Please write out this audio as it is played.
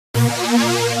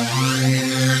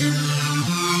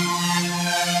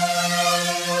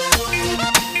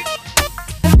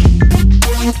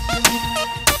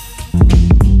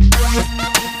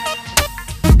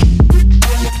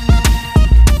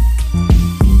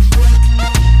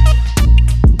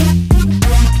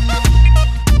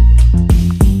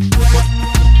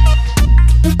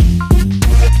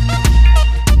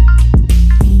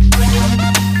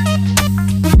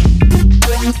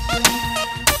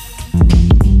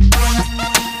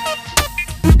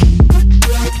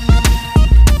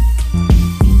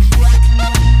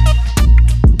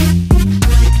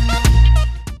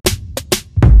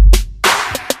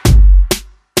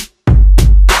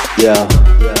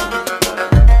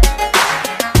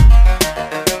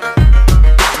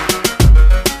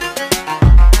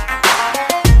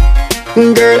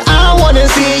Girl, I wanna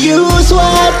see you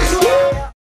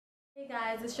sweat. Hey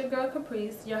guys, it's your girl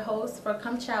Caprice, your host for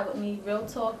Come Chat With Me, Real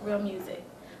Talk, Real Music.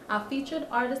 Our featured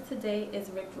artist today is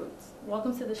Rikroot.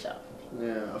 Welcome to the show.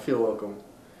 Yeah, I feel welcome.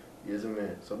 Yes,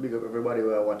 man. So big up everybody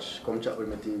who watch Come Chat With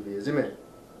Me TV. Yes,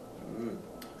 man.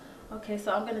 Okay,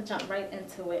 so I'm going to jump right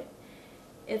into it.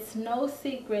 It's no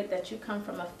secret that you come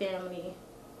from a family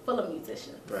full of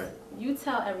musicians. Right. You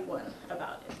tell everyone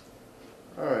about it.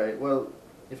 Alright, well,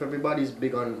 if everybody's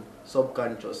big on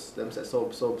subconscious, them say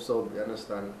sub, you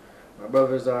understand? My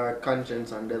brothers are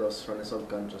conscious and they're just from the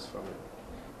subconscious from it.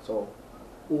 So,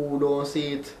 who don't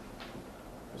see it,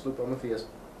 just look on my face.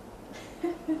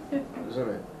 Isn't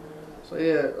it? So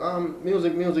yeah,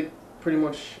 music pretty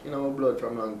much in our blood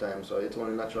from a long time, so it's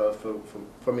only natural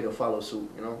for me to follow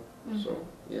suit, you know? So,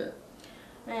 yeah.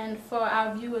 And for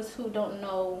our viewers who don't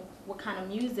know what kind of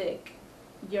music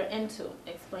you're into,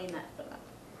 explain that for them.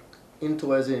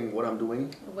 Into as in what I'm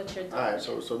doing? What you're doing. Alright,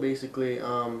 so basically,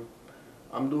 I'm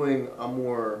doing a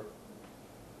more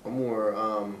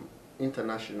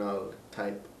international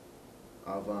type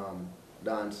of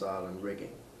dancehall and reggae,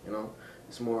 you know?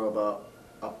 It's more of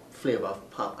a flavor of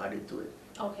pop added to it.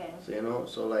 Okay. So you know,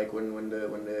 so like when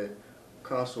the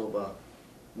crossover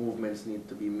movements need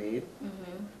to be made,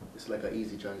 it's like an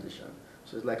easy transition.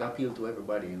 So it's like appeal to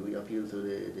everybody. We appeal to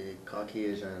the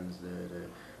Caucasians, the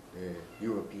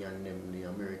European, the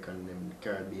American, the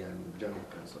Caribbean,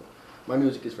 Jamaican. So my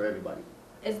music is for everybody.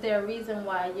 Is there a reason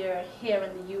why you're here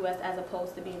in the U.S. as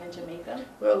opposed to being in Jamaica?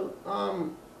 Well,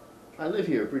 I live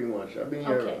here pretty much. I've been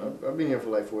here. Okay. I've been here for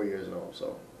like 4 years now.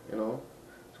 So you know,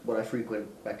 but I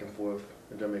frequent back and forth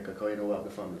in Jamaica because you know I have the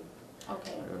family.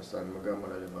 Okay. You understand? My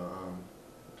grandmother live in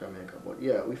Jamaica, but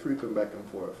yeah, we frequent back and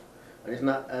forth, and it's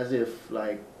not as if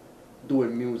like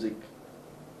doing music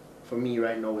for me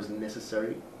right now is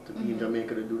necessary to be in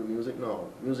Jamaica to do the music.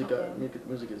 No, music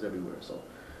is everywhere. So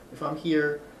if I'm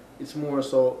here, it's more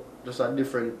so just a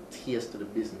different taste to the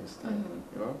business type,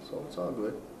 you know. So it's all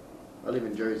good. I live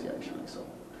in Jersey actually, so.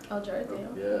 Oh, Jersey.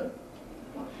 Okay. Yeah.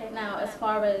 Okay. Now, as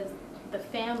far as the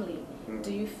family,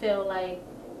 do you feel like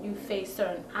you face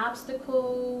certain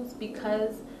obstacles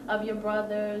because of your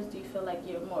brothers? Do you feel like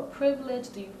you're more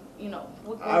privileged? Do you know,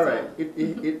 what goes all right. on?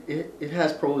 It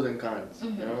has pros and cons, you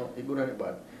know. It's good and it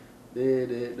bad.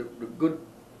 The good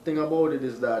thing about it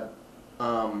is that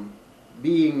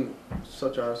being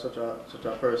such a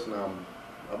person,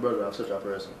 a brother of such a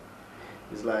person,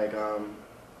 is like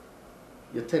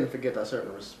you tend to get a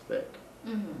certain respect,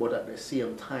 but at the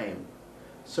same time,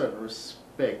 certain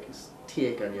respect is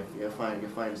taken. You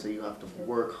find so you have to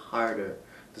work harder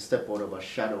to step out of a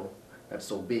shadow that's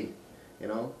so big, you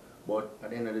know. But at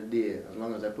the end of the day, as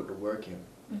long as I put the work in,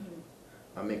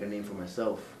 I make a name for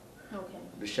myself. Okay.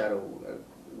 The shadow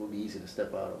will be easy to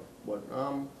step out of. But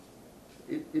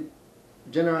it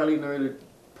generally not really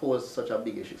pose such a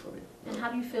big issue for me. And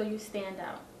how do you feel you stand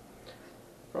out?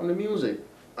 From the music,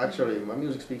 actually, my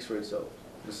music speaks for itself.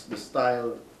 The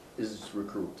style is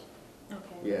Rikroot.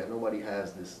 Okay. Yeah, nobody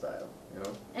has this style, you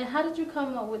know. And how did you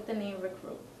come up with the name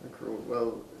Rikroot? Rikroot.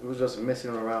 Well, it was just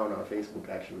messing around on Facebook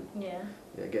actually. Yeah.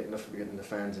 Yeah, getting the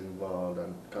fans involved,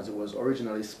 and because it was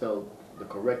originally spelled the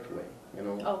correct way, you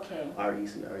know. Okay.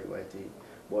 R-E-C-R-E-Y-T.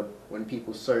 But when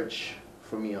people search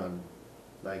for me on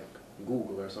like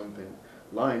Google or something,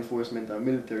 law enforcement and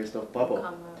military stuff pop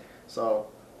up. So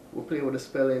we'll play with the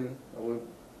spelling, and we'll,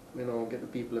 you know, get the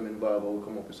people involved, and we'll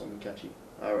come up with something catchy.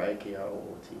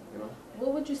 R-I-K-R-O-O-T, you know.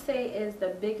 What would you say is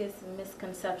the biggest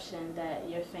misconception that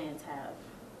your fans have?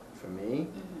 For me?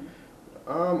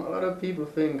 A lot of people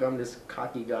think I'm this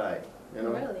cocky guy, you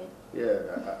know. Really?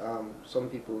 Yeah, some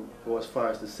people go as far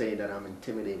as to say that I'm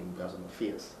intimidating because of my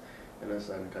face. You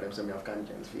understand? Because they say me have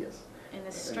conscience face. And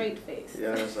a straight face. Yeah,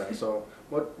 I understand. So,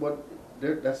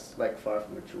 that's like far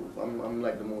from the truth. I'm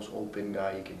like the most open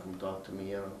guy. You can come talk to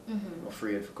me, you know. I'm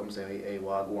afraid to come say, hey,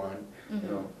 wagwan. You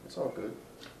know, it's all good.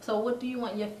 So what do you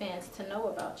want your fans to know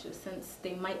about you, since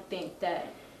they might think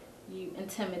that you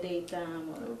intimidate them?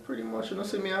 Or... Well, pretty much, you know,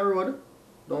 see me on the road,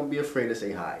 don't be afraid to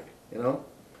say hi, you know.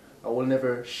 I will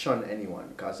never shun anyone,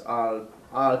 because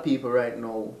all people right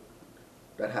now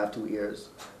that have 2 ears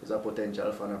is a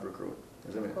potential fan of Rikroot.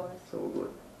 Isn't it? Of course. So we're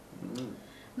good.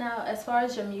 Now, as far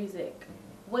as your music,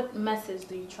 what message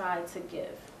do you try to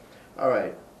give?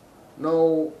 Alright.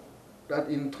 Now that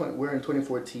we're in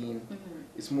 2014,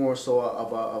 it's more so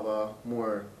of a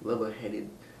more level-headed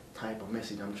type of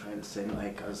message I'm trying to send,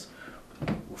 like, because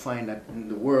we find that in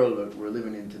the world that we're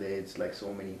living in today, it's like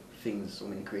so many things, so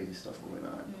many crazy stuff going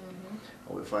on.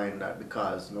 And we find that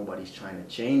because nobody's trying to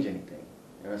change anything,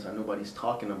 you know, so nobody's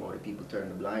talking about it, people turn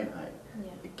the blind eye.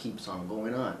 Yeah. It keeps on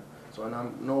going on. So and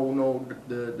I'm no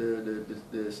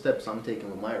the steps I'm taking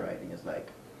with my writing is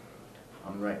like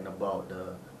I'm writing about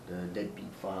the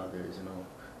deadbeat fathers, you know.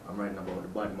 I'm writing about the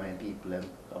bad mind people, and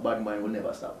a bad mind will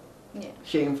never stop. Yeah.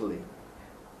 Shamefully,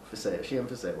 shame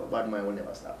to say, but bad mind will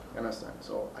never stop. You understand?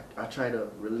 So I try to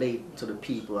relate to the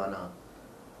people on a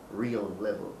real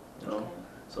level, you know. Okay.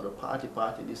 So the party,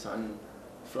 this and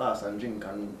floss and drink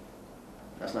and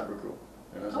that's not recruit.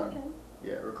 You understand? Okay.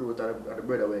 Yeah, recruit are the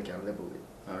bread away can live with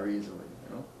and reason with,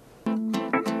 you know.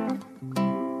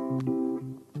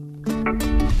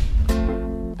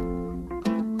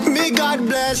 Me God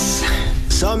bless,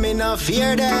 so me no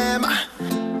fear them.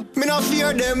 Me no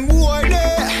fear them boy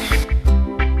they.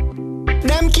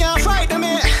 Them can't fight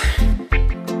me.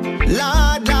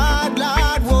 Lord,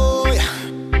 boy.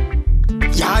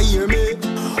 Ya hear me?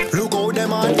 Look how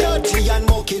them are dirty and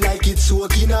mucky like it's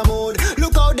soaking a mud.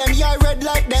 Look how them ya red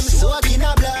like them soaking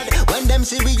a blood. When them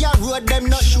see we a road, them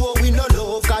not sure we no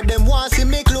love. Cause them want see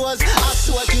me close, I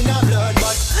soaking a blood.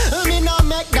 But me no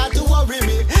make that to worry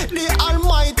me. The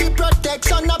Almighty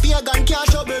protects and a pagan can't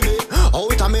trouble me.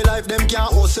 Out of me life, them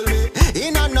can't hustle me.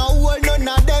 In a no world, none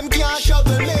of them can't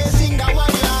shovel me. Sing that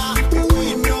one ya,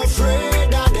 we no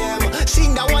afraid of them.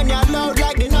 Sing that one ya loud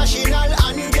like the national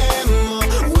anthem.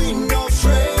 We no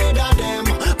afraid of them.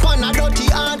 Pan a dirty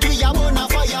heart, we a burn a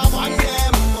fire on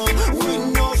them. We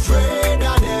no afraid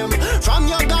of them. From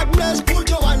your God bless, put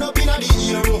your hand up in the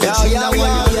air. Sing that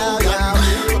one ya loud and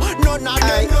clear. None of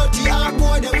them dirty heart,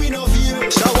 boy, that we no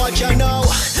fear. So what you know?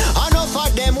 Enough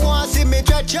of them want see me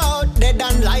stretch out, dead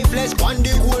and lifeless on the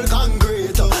cool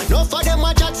concrete. Enough of them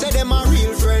a chat say them a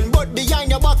real friend, but behind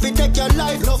your back fi take your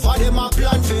life. Enough of them a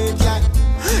plan fake, yeah.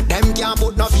 Them can't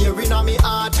put no fear in a me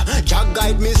heart. Jah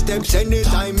guide me steps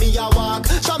anytime me a walk.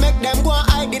 So make them go and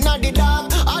hide inna the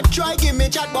dark. I try give me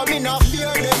chat, but me no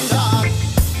fear them dog.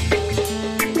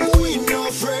 We no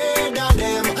afraid of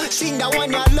them. Sing that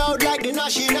one ya loud like the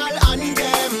national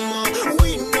anthem.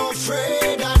 We no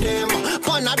afraid of them.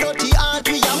 Pan a dirty heart,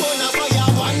 we a burn a fire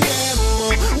on them.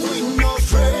 We no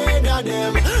afraid of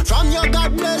them. From your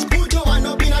God bless, put your hand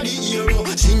up in the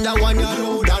air. Sing that one ya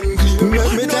loud and clear.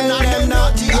 Make me tell them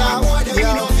dirty heart, boy, they we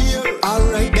no fear.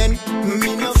 Alright then,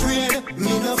 me no afraid,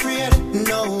 me no afraid,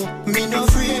 no. Me no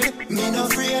afraid, me no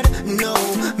afraid, no.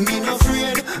 Me no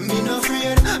afraid, me no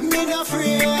afraid, me no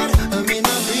afraid. Me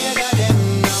no afraid of them,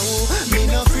 no. Me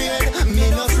no afraid, me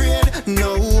no afraid, no.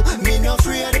 Me no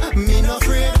afraid, me no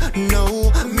afraid, no.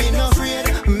 Me no afraid,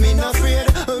 me no afraid,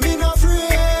 me no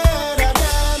afraid of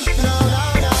them, no.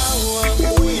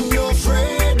 We no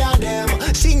afraid of them.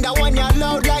 Sing that one ya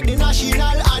loud like the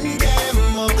national anthem.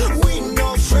 We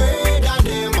no afraid of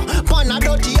them. Pan a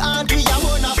dirty heart, we a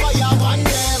burn a fire on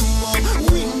them.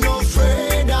 We no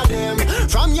afraid of them.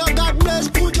 From your God bless,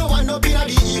 put your hand up in the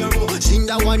air. Sing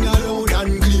that one ya loud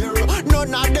and clear.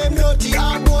 None of them dirty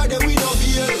heart, boy, they we no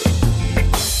fear.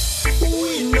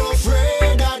 We no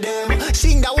afraid of them.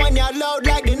 Sing that one ya loud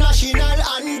like the national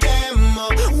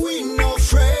anthem. We no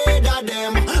afraid of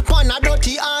them. Pan a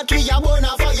dirty heart, we a burn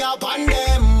a fire upon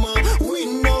them. We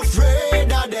no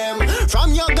afraid of them.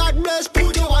 From your God bless,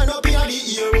 put your hand up in the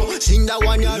air. Sing that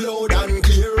one ya loud and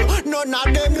clear. None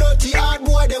of them dirty heart,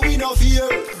 boy, they we no fear.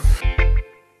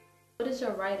 What is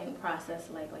your writing process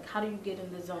like? Like, how do you get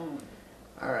in the zone?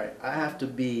 All right, I have to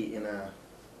be in an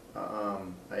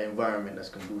environment that's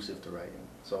conducive to writing.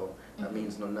 So that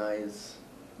means no noise,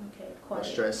 Okay, no quiet.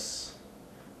 stress,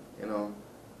 you know,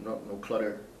 no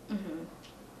clutter,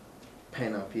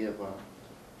 pen and paper,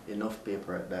 enough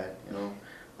paper at that, you know,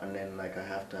 and then like I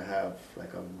have to have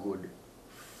like a good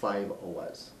 5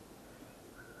 hours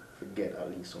to get at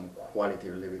least some quality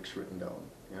lyrics written down.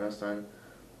 You understand?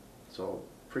 So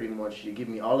pretty much you give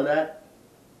me all of that,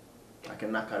 I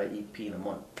can knock out an EP in a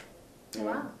month. You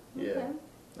know? Wow. Yeah. Okay.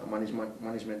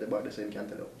 Management about the same can't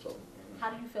tell you. So.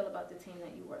 How do you feel about the team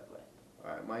that you work with?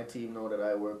 All right, my team now that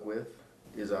I work with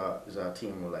is a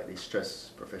team where like they stress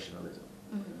professionalism.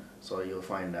 So you'll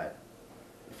find that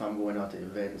if I'm going out to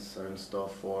events and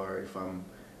stuff, or if I'm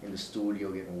in the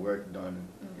studio getting work done,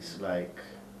 it's like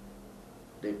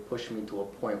they push me to a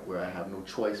point where I have no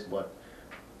choice but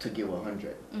to give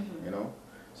 100. You know.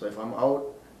 So if I'm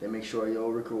out, they make sure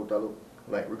your recruit I look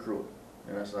like recruit.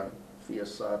 You understand?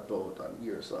 Face sort out and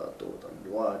ear sort out and the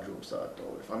wardrobe sort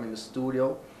out. If I'm in the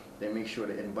studio, they make sure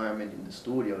the environment in the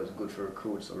studio is good for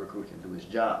recruit so recruit can do his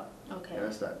job. Okay. You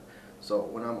understand? So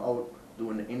when I'm out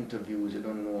doing the interviews, you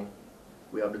don't know,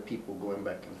 we have the people going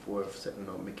back and forth, setting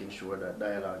up, making sure that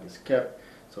dialogue is kept,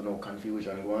 so no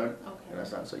confusion going. Okay. You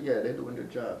understand? So yeah, they're doing their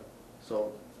job.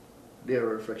 So they're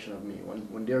a reflection of me.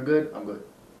 When they're good, I'm good.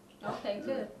 Okay,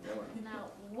 good. Yeah,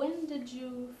 Now, when did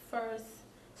you first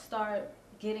start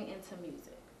getting into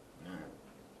music?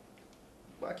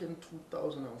 Back in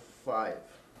 2005.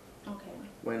 Okay.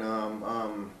 When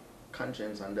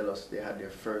Conscience and Delos, they had their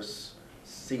first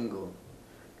single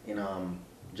in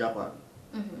Japan.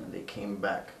 And they came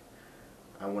back,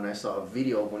 and when I saw a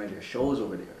video of one of their shows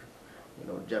over there, you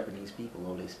know, Japanese people,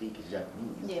 all they speak is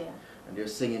Japanese. Yeah. And they're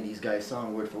singing these guys'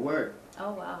 song word for word.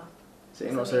 Oh wow. So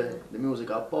you know, so the music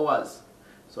have powers.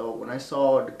 So when I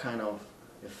saw the kind of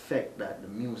effect that the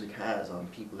music has on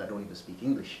people that don't even speak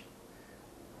English,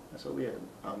 I said, yeah,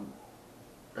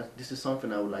 this is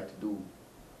something I would like to do.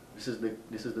 This is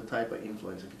the type of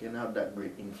influence. If you can have that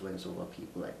great influence over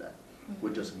people like that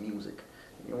with just music,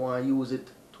 and you want to use it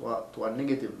to a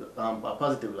negative, a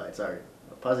positive light. Sorry,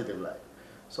 a positive light.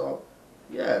 So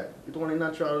yeah, it only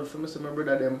natural for me to my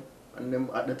brother them, and them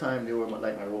at the time they were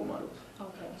like my role models.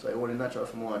 Okay. So it only natural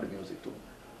for more of the music too.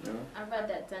 You know? I read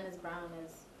that Dennis Brown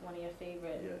is one of your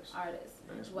favorite artists.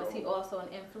 Was he also an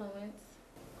influence?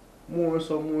 More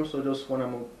so just one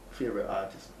of my favorite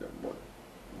artists. But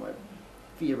my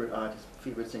favorite artist,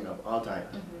 favorite singer of all time,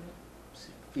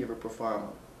 favorite performer,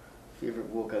 favorite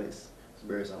vocalist is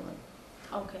Verizon.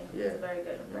 Okay, yeah, that's very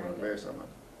good. Very good. Verizon,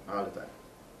 all the time.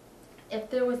 If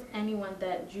there was anyone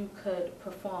that you could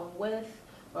perform with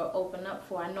or open up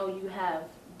for, I know you have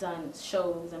done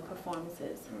shows and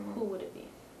performances. Who would it be?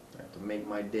 To make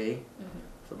my day,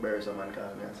 for Verizon man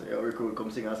call me and say, yo, Rikroot,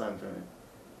 come sing a song for me.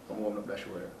 Come warm up that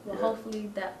show there. Well, hopefully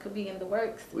that could be in the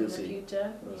works in the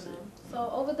future. We'll see.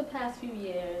 So over the past few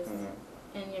years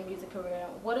in your music career,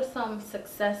 what are some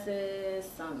successes,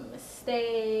 some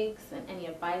mistakes, and any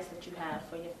advice that you have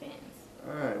for your fans?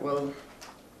 Alright, well,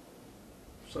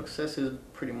 success is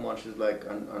pretty much is like,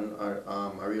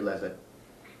 I realize that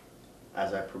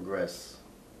as I progress,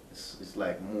 it's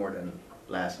like more than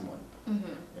last month.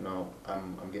 You know,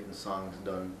 I'm getting songs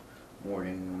done more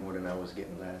than I was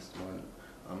getting last month.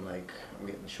 I'm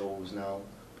getting shows now.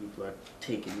 People are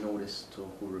taking notice to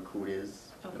who Rikroot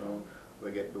is. You know,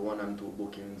 we get the 1 and 2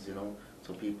 bookings. You know,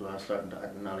 so people are starting to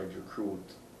acknowledge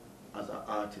Rikroot as an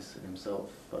artist in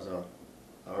himself, as a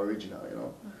original.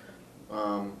 You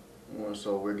know, more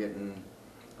so we're getting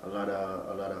a lot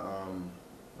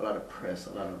of press,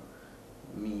 a lot of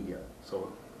media.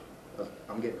 So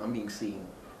I'm being seen.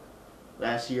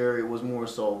 Last year it was more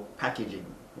so packaging,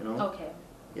 you know? Okay.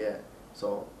 Yeah.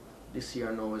 So this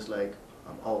year now it's like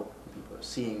I'm out, people are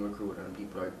seeing Rikroot and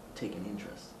people are taking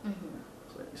interest.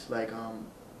 So it's like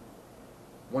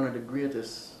one of the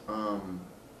greatest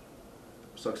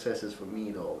successes for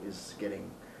me though is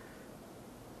getting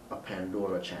a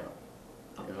Pandora channel.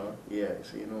 You know? Yeah,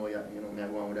 so me I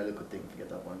go on with that little thing to get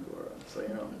that Pandora. So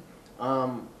you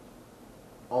know.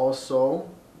 Also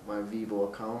my Vivo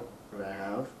account that I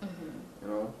have, you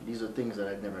know, these are things that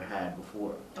I've never had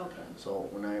before. Okay. So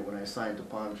when I signed to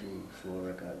Palm Tree Floor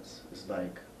Records, it's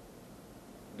like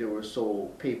they were so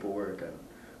paperwork and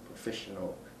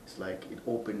professional. It's like it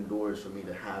opened doors for me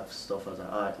to have stuff as an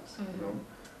artist, you know.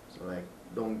 So like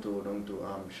down to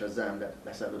Shazam,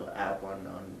 that's that little app on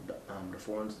the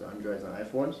phones, the Androids and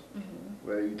iPhones,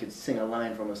 where you could sing a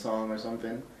line from a song or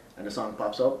something, and the song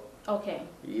pops up. Okay.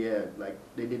 Yeah, like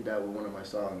they did that with one of my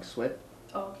songs, Sweat.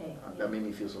 Okay. That made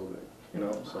me feel so good, you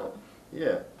know. So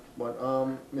yeah, but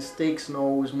mistakes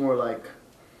now is more like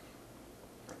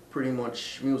pretty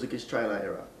much music is trial and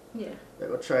error. Yeah.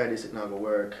 Like I'll try this, it not gonna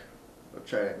work. I'll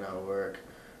try that, not gonna work.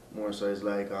 More so it's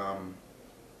like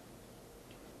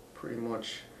pretty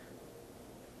much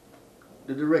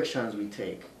the directions we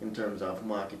take in terms of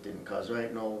marketing, because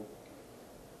right now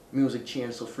music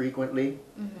changes so frequently,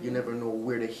 you never know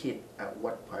where to hit at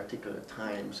what particular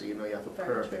time, so you know you have to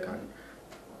perfect and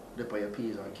dip on your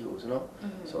P's and Q's, you know.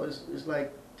 So it's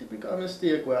like typical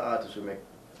mistake where artists will make,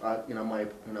 in my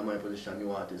position,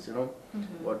 new artists, you know.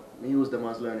 But we use them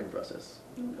as learning process.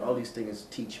 All these things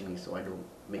teach me so I don't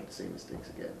make the same mistakes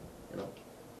again, you know.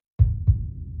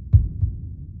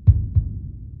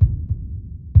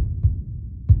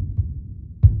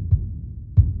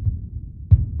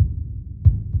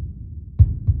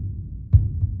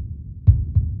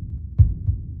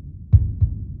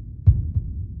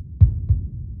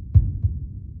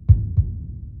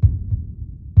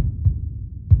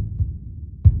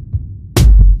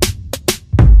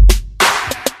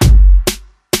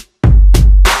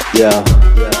 Yeah.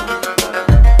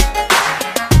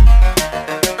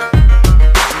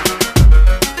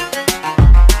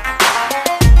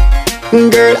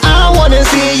 Girl, I wanna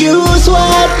see you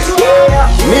sweat.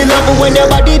 Me love when your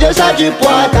body just a drip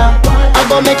water. I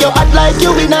gon' make you hot like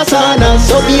you in a sauna.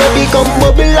 So baby, come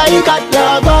bubble like hot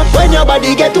lava when your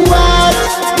body get wet.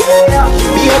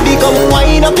 Baby, come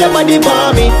wind up your body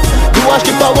for me. Do a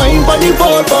strip of wine for the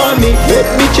boat for me. Let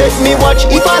me check me watch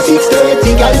if I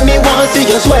 6:30. Girl, me want see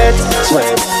you sweat,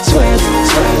 sweat, sweat,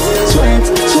 sweat, sweat,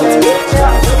 sweat.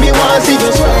 Me want see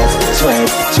you sweat, sweat,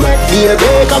 sweat.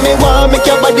 Baby, come me want make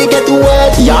your body get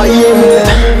wet. Yeah,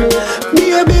 yeah.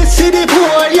 Baby, see the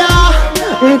pool,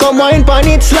 yeah. Come wine pon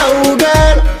it slow,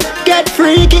 girl. Get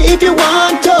freaky if you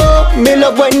want to. Me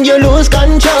love when you lose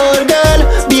control, girl.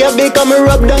 Baby, come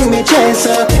rub down me chest.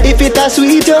 If it a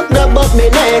sweet, you grab up me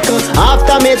neck.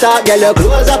 After me talk, girl, your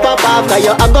clothes up off. Cause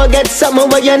you a go get something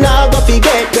where you not go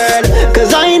forget, girl.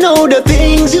 Cause I know the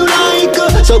things you like.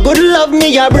 So good love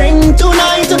me you bring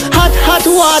tonight. Hot, hot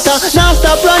water, now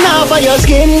stop run off of your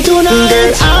skin tonight.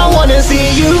 Girl, I wanna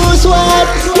see you sweat.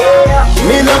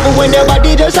 Me love when your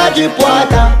body just a drip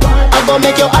water. I gon'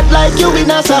 make you hot like you in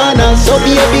a sauna. So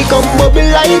baby come bubble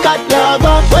like hot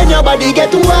lava when your body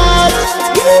get wet.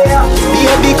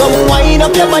 Baby come wind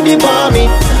up your body for me.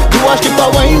 Do a strip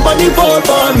of wine for the boat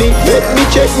for me. Let me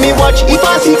check me watch if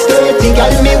I 6:30.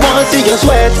 Girl, me want see you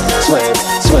sweat, sweat,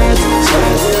 sweat,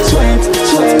 sweat, sweat,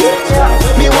 sweat.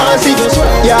 Me want see you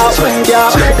sweat, yeah, sweat, yeah.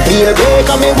 Baby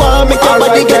come me want make your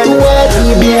body get wet.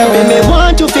 Baby me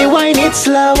want to feel wine it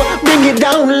slow. Bring it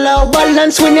down low,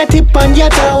 balance when you tip on your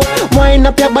toe. Wind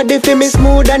up your body for me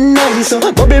smooth and nice.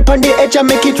 Bubble on the edge and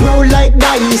make it roll like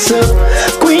dice.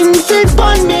 Queen fit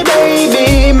on me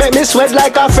baby. Make me sweat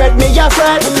like a fret, me a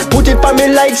fret. Put it on me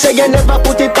like say you never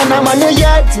put it on a man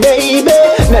yet, baby.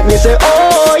 Let me say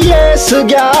oh yes,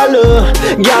 girl.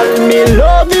 Girl me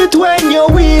love it when you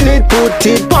wheel it. Put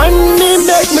it on me,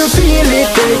 make me feel it.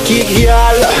 Take it,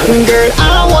 girl. Girl,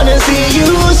 I wanna see you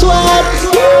sweat.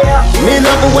 Me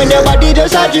love when your body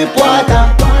just a drip water.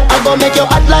 I gon' make you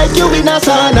hot like you in a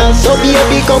sauna. So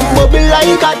baby come bubble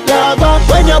like hot lava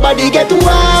when your body get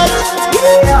wet.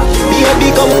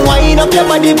 Baby come wind up your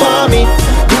body for me.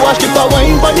 Do a strip of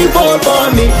wine for the boat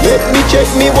for me. Let me check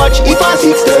me watch if I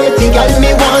 6:30. Girl,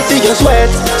 me want see you sweat,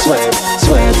 sweat,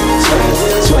 sweat, sweat,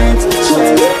 sweat,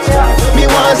 sweat. Me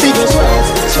want see you sweat,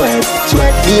 sweat,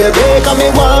 sweat. Baby come me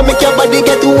want make your body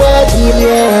get wet,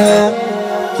 yeah.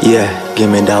 Yeah, give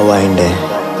me that wine there,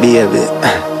 baby.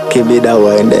 Give me that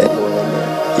wine there.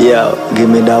 Yo, give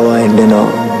me that wine there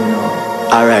now.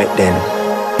 Alright then.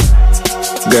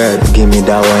 Girl, give me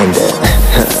that wine there.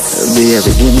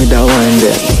 Baby, give me that wine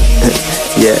there.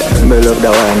 Yeah, me love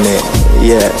that wine there.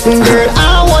 Yeah. Girl,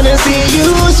 I wanna see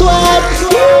you sweat.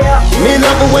 Me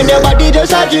love when your body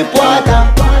just a drip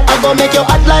water. I gon' make you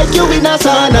hot like you in a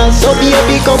sauna. So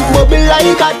baby come bubble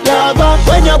like hot lava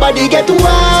when your body get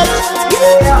wet.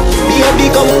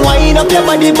 Baby come wind up your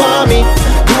body for me.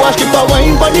 Do a strip of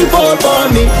wine for the boat for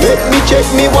me. Let me check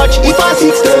me watch if I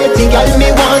 6:30. Girl, me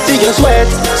want see you sweat,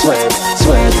 sweat,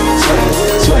 sweat, sweat,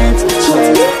 sweat,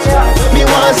 sweat. Me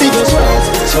want see you sweat,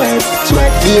 sweat,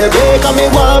 sweat. Baby come me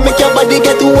want make your body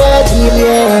get wet,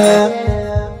 yeah.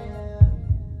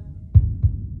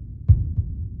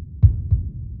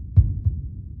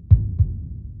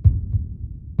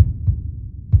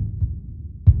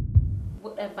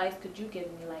 What advice could you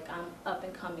give me? Like I'm up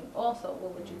and coming also,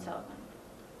 what would you tell them?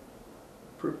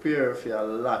 Prepare for a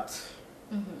lot.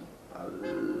 Mm-hmm. A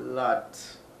lot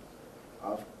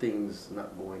of things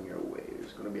not going your way.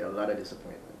 There's going to be a lot of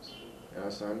disappointments. You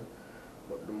understand?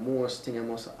 But the most thing you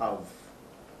must have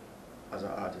as an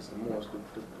artist,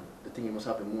 the thing you must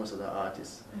have the most as an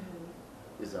artist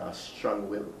is a strong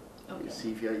will. Okay. You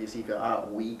see if your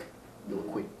art weak, you'll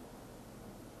quit.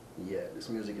 Yeah, this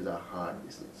music is a hard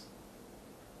business.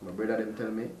 My brother them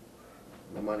tell me,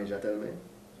 my manager tell me,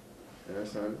 you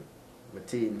understand? My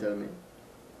team tell me,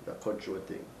 the cultural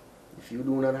thing. If you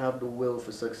do not have the will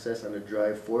for success and the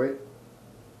drive for it,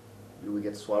 you will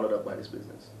get swallowed up by this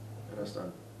business. You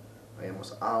understand? And you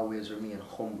must always remain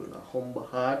humble. A humble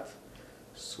heart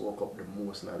soak up the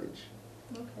most knowledge.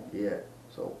 Okay. Yeah.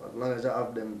 So as long as you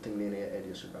have them things in your head,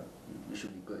 you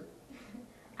should be good.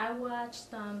 I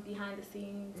watched behind the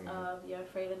scenes of your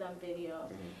Afraid of Them video,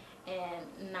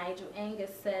 and Nigel Angus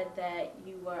said that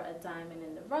you were a diamond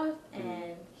in the rough,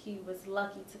 and he was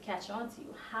lucky to catch on to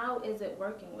you. How is it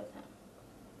working with him?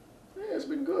 Yeah, it's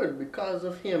been good because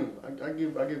of him. I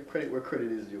give credit where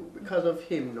credit is due. Because of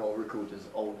him, now Rikroot is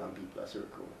out and people are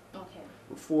Rikroot. Okay.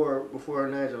 Before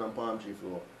Nigel and Palm Tree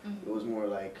Flow, it was more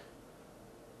like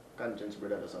Conscience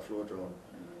brother just a float around.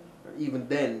 And even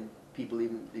then, people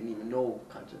didn't even know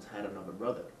Conscience had another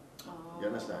brother. Oh, you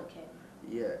understand? Okay.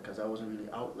 Yeah, because I wasn't really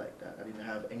out like that. I didn't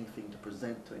have anything to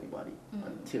present to anybody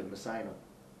until I signed up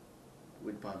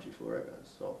with Palm Tree Flow Records.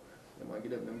 So I might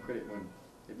give them credit when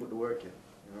they put the work in,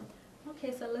 you know?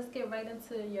 Okay, so let's get right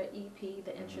into your EP,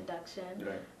 the introduction.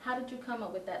 Right. How did you come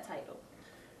up with that title?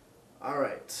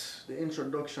 Alright, the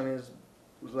introduction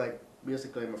was like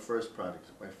basically my first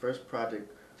project. My first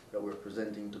project that we're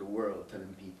presenting to the world,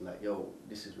 telling people like, yo,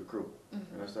 this is Rikroot. You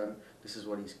understand? This is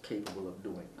what he's capable of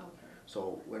doing. Okay.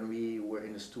 So when we were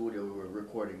in the studio, we were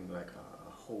recording like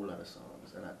a whole lot of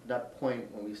songs. And at that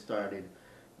point, when we started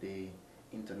the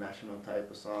international type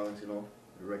of songs, you know,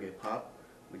 the reggae pop,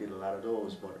 we did a lot of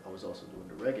those, but I was also doing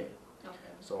the reggae.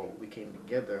 Okay. So we came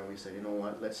together and we said, you know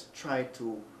what, let's try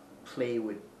to play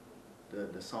with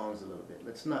the songs a little bit.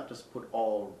 Let's not just put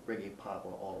all reggae pop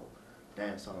or all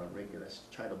dance on reggae. Let's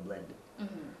try to blend it.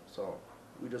 So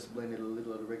we just blended a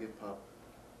little of the reggae pop,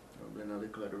 blended a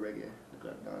little of the reggae, a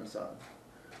little of the dancehall.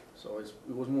 So it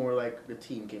was more like the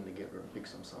team came together and picked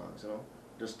some songs, you know,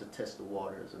 just to test the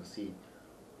waters and see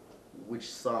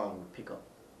which song would pick up.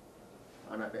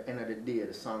 And at the end of the day,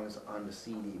 the songs on the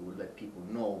CD would let people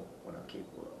know what I'm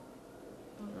capable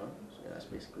of. You know? So yeah, that's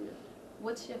basically it.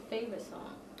 What's your favorite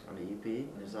song? On the EP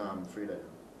is Freedom.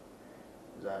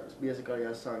 It's basically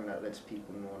a song that lets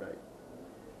people know that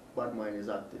bad mind is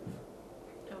active.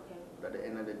 Okay. But at the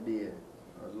end of the day,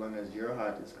 as long as your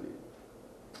heart is clear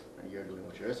and you're doing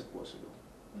what you're supposed to do,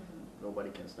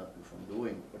 nobody can stop you from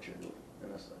doing what you're doing. You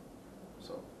understand?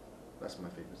 So that's my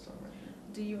favorite song right now.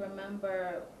 Do you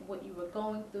remember what you were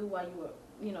going through while you were,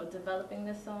 you know, developing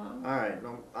this song? All right,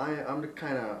 I'm the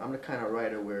kind of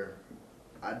writer where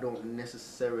I don't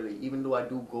necessarily, even though I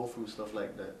do go through stuff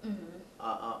like that,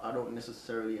 I don't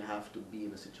necessarily have to be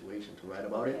in a situation to write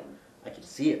about it. I can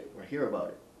see it or hear about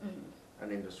it,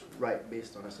 and then just write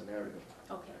based on a scenario.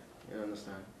 Okay. You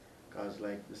understand? Cause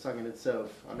like the song in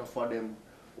itself, enough for them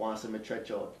wants to stretch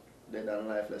out dead and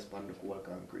lifeless upon the cold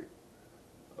concrete.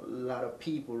 A lot of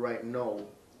people right now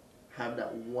have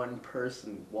that one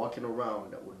person walking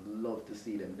around that would love to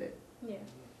see them dead. Yeah.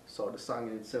 So the song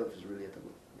in itself is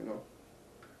relatable, you know.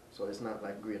 So it's not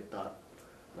like great thought,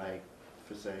 like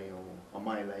for say, you know, on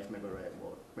my life, maybe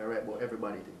write about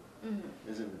everybody thing,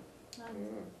 isn't it? Nice.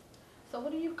 So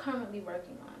what are you currently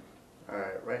working on? All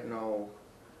right, now,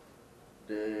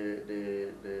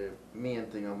 the main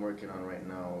thing I'm working on right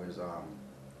now is a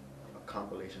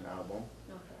compilation album.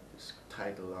 Okay. It's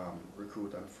titled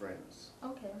Rikroot and Friends.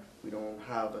 Okay. We don't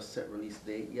have a set release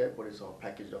date yet, but it's all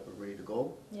packaged up and ready to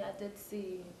go. Yeah, I did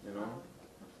see. You know.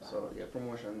 So yeah,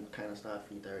 promotion kind of started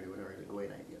feet already. We're not really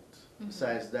going out yet.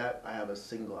 Besides that, I have a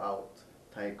single out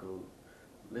titled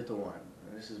Little One,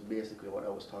 and this is basically what I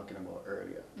was talking about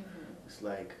earlier. It's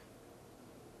like,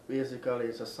 basically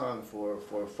it's a song for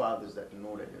fathers that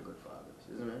know that they're good fathers,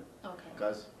 isn't it? Okay.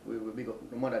 Because we big up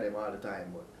the mother them all the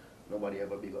time, but nobody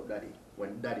ever big up daddy.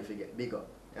 When daddy forget big up,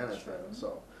 you understand?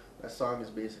 So that song is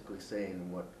basically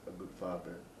saying what a good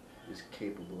father is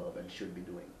capable of and should be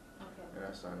doing. Okay. You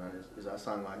understand? And it's a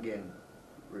song again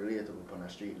relatable on a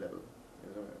street level,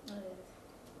 isn't it? It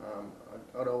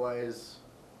is. Otherwise,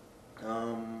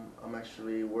 I'm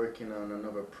actually working on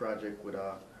another project with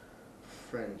a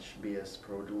French-based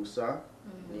producer,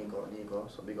 Nico.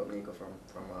 So big up Nico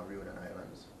from Reunion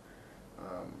Islands.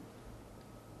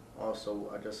 Also,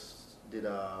 I just did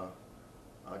a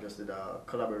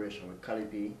collaboration with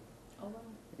Cali. Oh wow.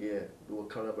 Yeah, do a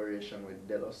collaboration with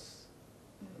Delos.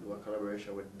 Do a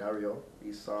collaboration with Dario.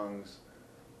 These songs,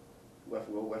 we have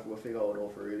to figure out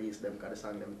how to release them because the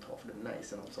song them tough, them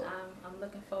nice, you know. So I'm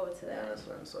looking forward to that. Yeah, that's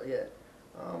right. So yeah,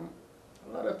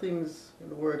 a lot of things in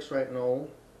the works right now.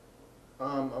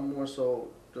 I'm more so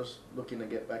just looking to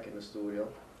get back in the studio.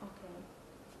 Okay.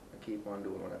 And keep on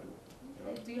doing what I do.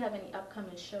 You know? Do you have any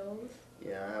upcoming shows?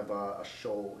 Yeah, I have a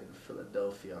show in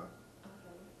Philadelphia.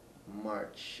 Okay.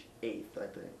 March 8th, I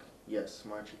think. Yes,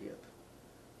 March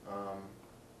 8th.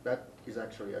 That is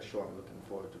actually a show I'm looking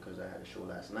forward to because I had a show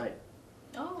last night.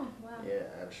 Oh, wow. Yeah,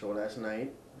 I had a show last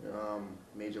night.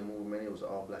 Major Movement. It was an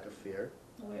all-black affair.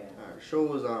 Where? The show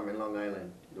was in Long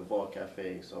Island, the Vault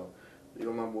Cafe. So, big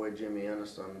up my boy Jimmy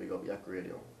Anderson, big up Yak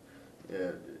Radio.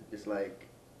 Yeah, it's like,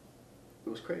 it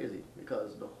was crazy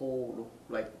because the whole,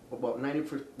 like about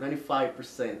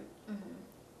 95%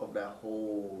 of that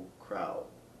whole crowd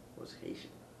was Haitian.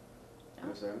 You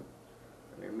understand?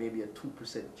 And then maybe a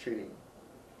 2% Trini,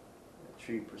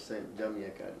 3%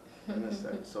 Jamaican. You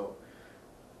understand? So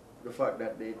the fact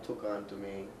that they took on to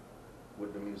me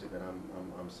with the music that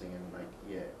I'm singing, like,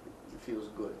 yeah, it feels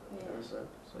good. Yeah. You understand?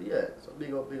 So yeah, so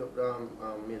big up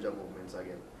Major Movements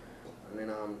again. And then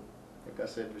like I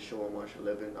said, the show on March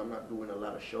 11th, I'm not doing a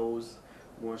lot of shows.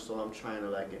 More so I'm trying to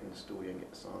like get in the studio and get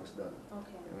the songs done.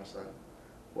 Okay. You understand?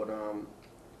 But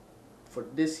for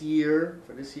this year,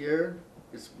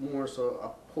 it's more so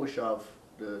a push of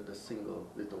the single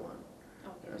Little One.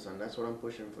 Okay. You understand? That's what I'm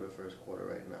pushing for the first quarter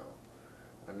right now.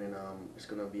 And then it's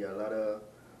gonna be a lot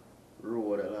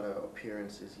road, a lot of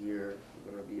appearances here.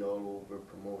 We're gonna be all over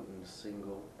promoting the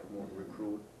single, promoting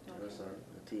Rikroot. Understand?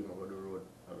 The team are gonna road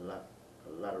a lot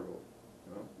of road.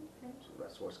 You know? Okay. So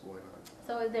that's what's going on.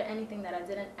 So is there anything that I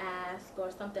didn't ask,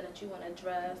 or something that you want to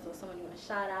address, or someone you want to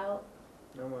shout out?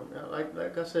 No, man. Yeah,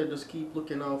 like I said, just keep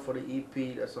looking out for the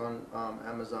EP that's on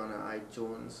Amazon and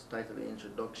iTunes, titled The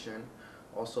Introduction.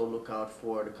 Also look out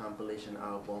for the compilation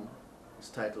album. It's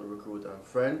titled Rikroot and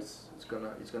Friends. It's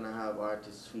gonna have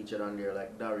artists featured on there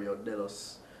like Dario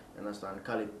Delos, you understand,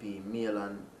 Khalid P,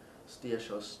 Milan,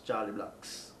 Statius, Charlie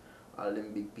Blacks, all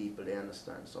them big people, they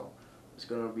understand. So it's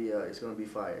gonna be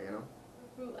fire, you know.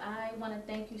 Rikroot, I want to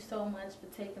thank you so much for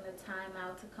taking the time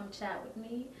out to come chat with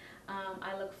me.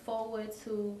 I look forward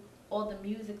to all the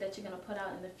music that you're going to put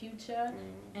out in the future.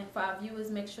 And for our viewers,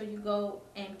 make sure you go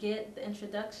and get The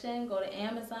Introduction. Go to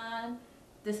Amazon.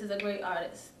 This is a great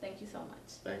artist. Thank you so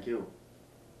much. Thank you.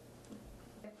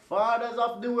 Fathers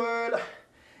of the world,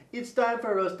 it's time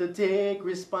for us to take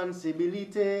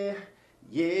responsibility.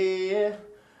 Yeah.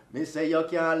 Me say you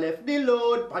can't left the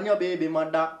load on your baby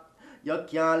mother. You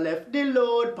can't left the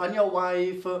load on your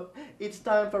wife. It's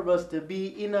time for us to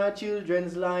be in our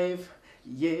children's life.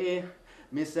 Yeah.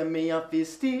 Me say me have to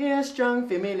stay strong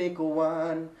for me little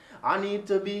one. I need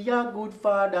to be a good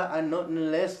father and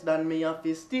nothing less than me have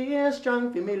to stay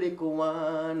strong for me little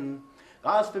one.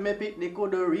 Cause for me picnic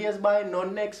could raised by no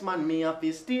next man. Me have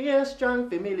to stay strong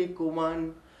for me little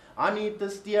one. I need to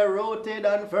stay rooted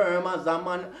and firm as a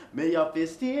man. Me have to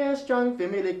stay strong for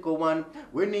me little one.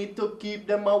 We need to keep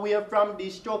them away from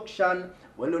destruction.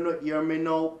 Well, you don't hear me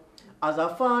now. As a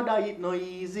father it no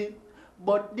easy,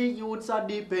 but the youths are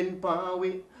depend on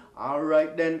we.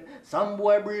 Alright then, some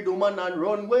boy breed woman and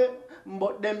run away,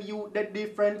 but them youth they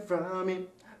different from me.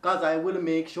 Cause I will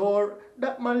make sure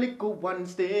that my little one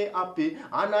stay happy.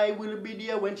 And I will be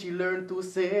there when she learn to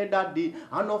say daddy.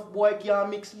 Enough boy can't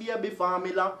mix baby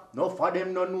formula. Enough of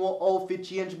them don't know how to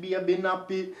change baby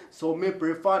nappy. So me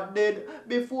prefer dead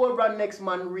before the next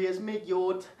man raise me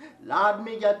youth. Lord,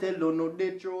 me ya tell you no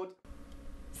the truth.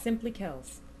 Simply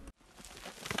Kels.